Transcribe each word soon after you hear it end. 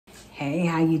Hey,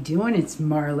 how you doing? It's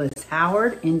Marlis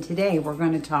Howard, and today we're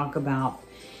going to talk about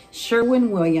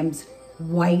Sherwin-Williams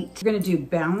white. We're going to do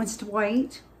balanced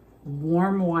white,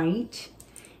 warm white,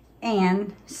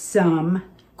 and some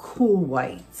cool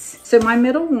whites. So my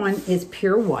middle one is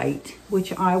pure white,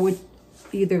 which I would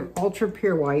either ultra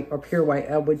pure white or pure white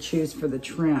I would choose for the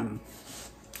trim.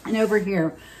 And over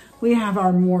here we have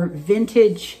our more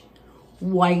vintage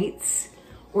whites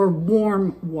or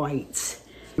warm whites.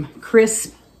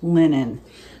 Crisp linen,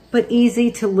 but easy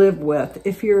to live with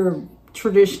if you're a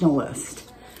traditionalist.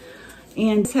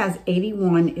 And this has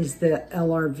 81 is the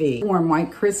LRV. Warm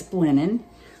white crisp linen,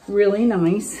 really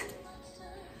nice.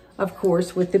 Of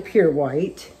course, with the pure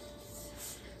white.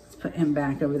 Let's put him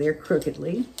back over there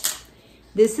crookedly.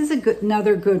 This is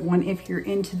another good one if you're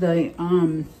into the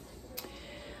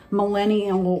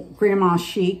millennial grandma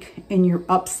chic and you're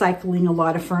upcycling a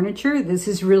lot of furniture. This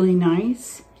is really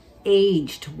nice.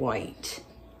 Aged white.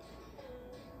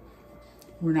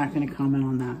 We're not going to comment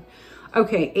on that.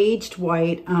 Okay, aged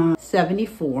white,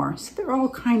 74. So they're all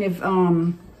kind of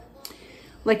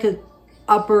like a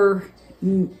upper,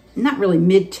 not really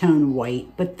mid-tone white,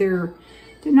 but they're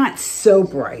not so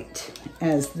bright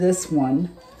as this one,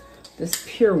 this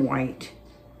pure white,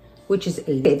 which is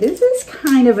 80. Okay, this is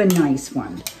kind of a nice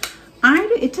one.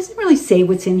 It doesn't really say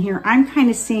what's in here. I'm kind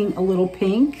of seeing a little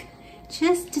pink,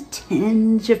 just a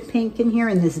tinge of pink in here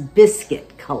in this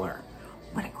biscuit color.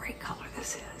 What a great color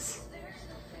this is.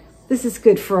 This is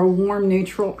good for a warm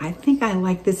neutral. I think I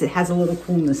like this. It has a little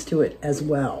coolness to it as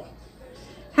well.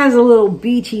 Has a little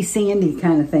beachy, sandy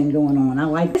kind of thing going on. I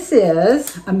like this.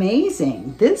 Is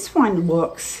amazing. This one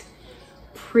looks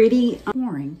pretty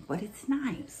boring, but it's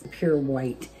nice. Pure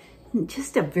white.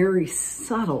 Just a very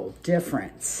subtle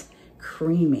difference.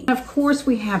 Creamy. Of course,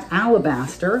 we have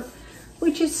alabaster,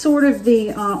 which is sort of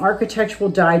the Architectural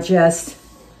Digest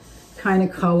kind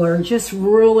of color. Just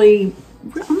really,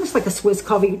 almost like a Swiss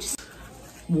coffee. Just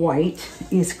white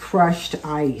is crushed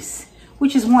ice,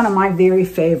 which is one of my very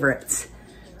favorites.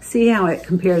 See how it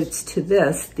compares to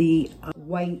this, the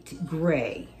white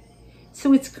gray.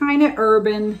 So it's kind of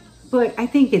urban, but I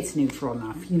think it's neutral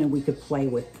enough. You know, we could play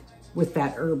with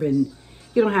that urban.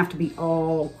 You don't have to be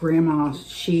all grandma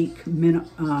chic,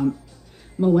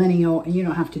 millennial, and you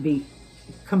don't have to be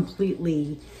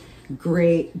completely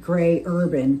gray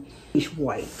urban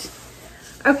white.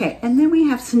 Okay, and then we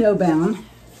have Snowbound,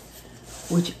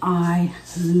 which I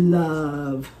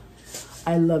love.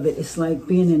 I love it. It's like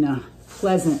being in a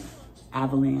pleasant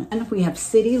avalanche. And we have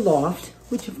City Loft,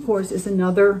 which of course is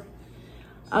another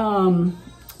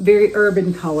very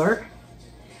urban color.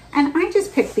 And I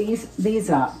just picked these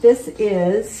up. This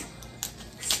is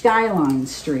Skyline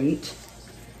Street,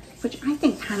 which I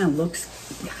think kind of looks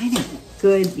kind of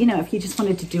good. You know, if you just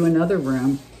wanted to do another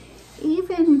room,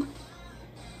 even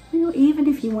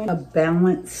if you went a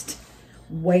balanced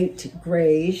white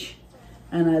grayish,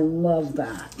 and I love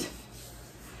that.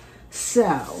 So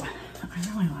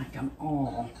I really like them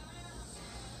all.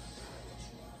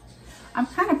 I'm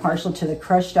kind of partial to the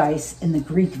crushed ice in the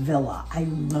Greek Villa. I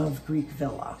love Greek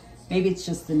Villa. Maybe it's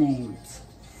just the names.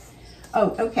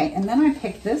 Oh, okay, and then I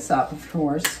picked this up, of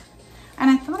course. And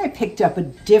I thought I picked up a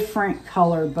different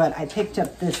color, but I picked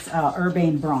up this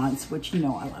Urbane Bronze, which, you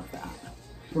know, I love that.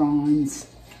 Bronze.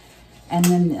 And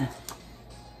then the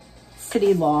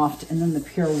City Loft, and then the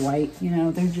pure white. You know,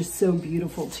 they're just so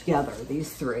beautiful together, these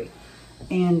three.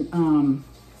 And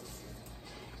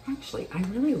actually, I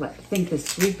really think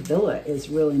this Greek Villa is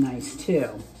really nice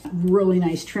too. Really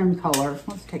nice trim color.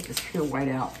 Let's take this pure white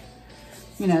out.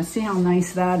 You know, see how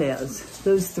nice that is.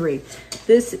 Those three.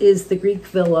 This is the Greek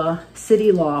Villa,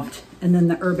 City Loft, and then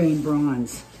the Urbane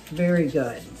Bronze. Very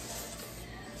good.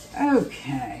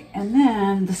 Okay, and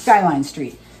then the Skyline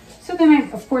Street. So then I,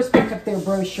 of course, picked up their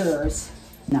brochures.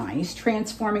 Nice.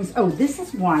 Transforming. Oh, this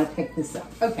is why I picked this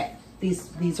up. Okay,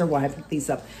 these are why I picked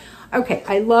these up. Okay,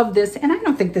 I love this, and I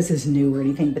don't think this is new or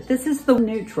anything, but this is the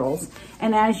neutrals.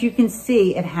 And as you can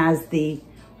see, it has the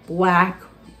black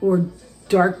or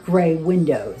dark gray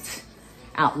windows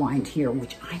outlined here,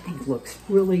 which I think looks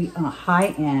really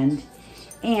high end,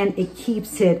 and it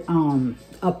keeps it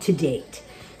up to date.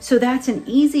 So that's an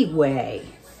easy way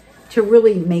to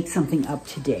really make something up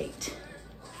to date.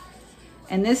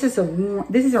 And this is a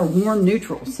warm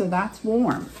neutral, so that's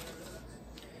warm.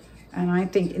 And I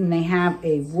think, and they have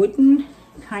a wooden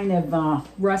kind of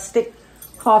rustic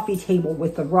coffee table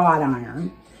with the wrought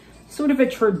iron. Sort of a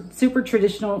super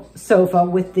traditional sofa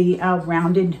with the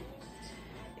rounded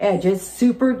edges.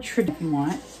 Super traditional if you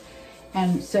want.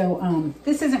 And so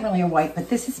this isn't really a white, but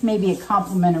this is maybe a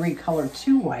complementary color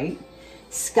to white.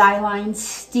 Skyline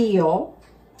Steel.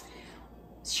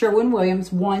 Sherwin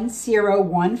Williams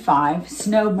 1015,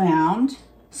 Snowbound,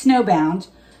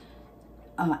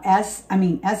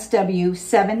 SW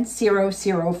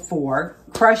 7004,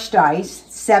 Crushed Ice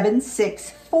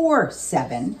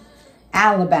 7647,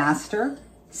 Alabaster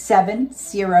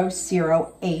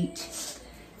 7008,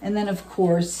 and then of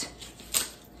course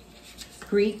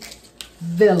Greek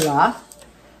Villa,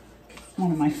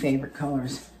 one of my favorite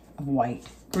colors of white.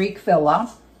 Greek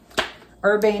Villa,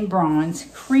 Urbane Bronze,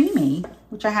 Creamy,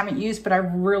 which I haven't used, but I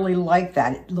really like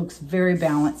that. It looks very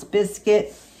balanced.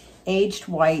 Biscuit, Aged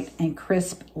White, and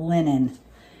Crisp Linen.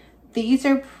 These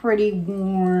are pretty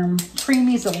warm.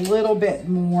 Creamy's a little bit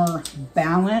more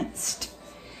balanced.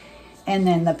 And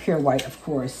then the Pure White, of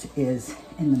course, is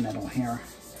in the middle here,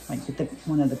 like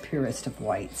one of the purest of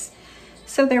whites.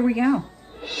 So there we go.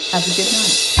 Have a good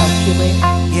night. Talk to you later.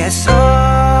 Yes,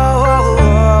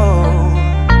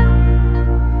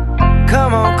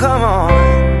 come on,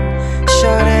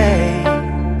 shorty,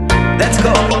 let's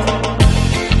go.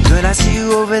 Girl, I see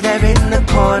you over there in the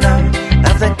corner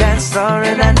of the dance floor,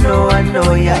 and I know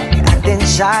you're acting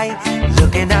shy,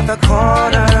 looking at the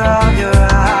corner of your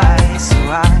eyes. So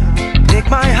I pick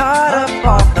my heart up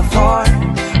off the floor,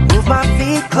 move my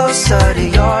feet closer to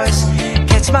yours,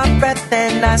 catch my breath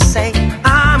and I say,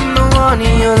 I'm the one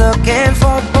you're looking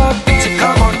for. So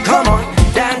come on,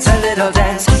 dance a little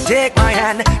dance. Take my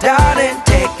hand, darling,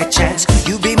 take a chance.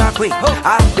 You be my queen,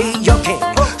 I'll be your king.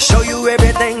 Show you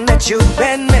everything that you've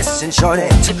been missing, shorty.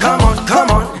 So come on,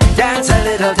 dance a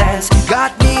little dance.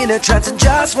 Got me in a trance in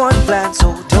just one glance.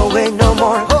 So don't wait no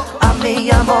more, I'm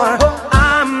more.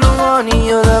 I'm the one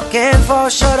you're looking for,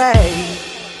 shorty.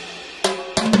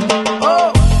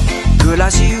 Oh, girl, I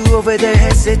see you over there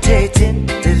hesitating,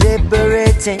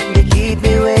 deliberating. You keep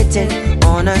me waiting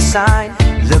on a sign,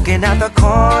 looking at the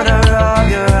corner of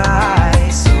your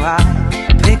eyes. So I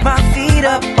pick my feet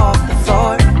up off the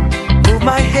floor, move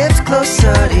my hips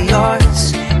closer to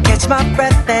yours, catch my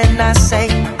breath and I say,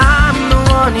 I'm the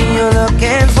one you're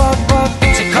looking for.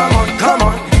 So come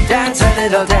on, dance a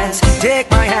little dance. Take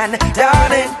my hand,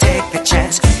 darling, take a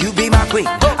chance. You be my queen,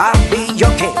 I'll be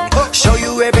your king. Show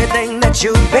you everything that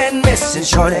you've been missing,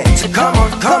 shorty. So come on,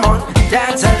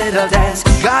 dance a little dance.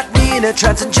 Got me in a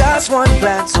trance in just one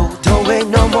glance. So don't wait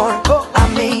no more,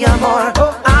 I'm more.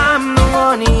 I'm the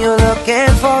one you're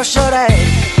looking for, shorty.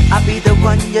 I'll be the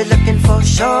one you're looking for,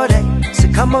 shorty. So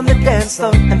come on the dance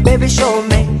floor and baby show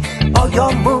me all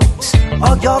your moves,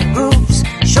 all your grooves.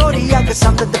 Shorty, I got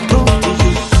something to prove to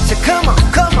you. So come on,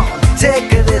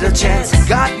 take a little chance.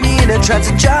 Got me in a trance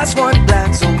in just one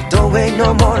glance. So don't wait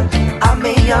no more, I'm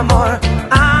more.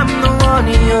 I'm the one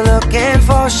you're looking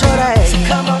for, shorty. So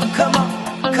come on,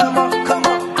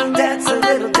 dance a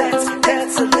little dance,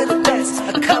 dance a little dance.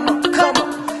 Come on,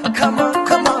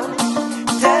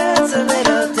 dance a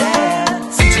little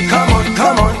dance. So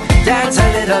come on, dance a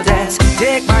little dance.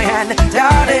 Take my hand,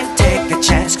 darling, take a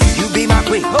chance. You be my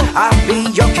queen, I'll be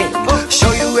your king.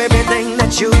 Show you everything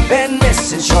that you've been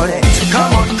missing, shorty. So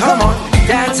come on,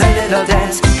 dance a little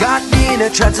dance. Got me in a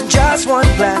trance in just one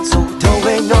glance. So don't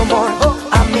wait no more,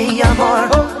 I'm more.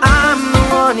 I'm the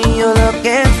one you're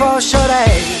looking for, shorty.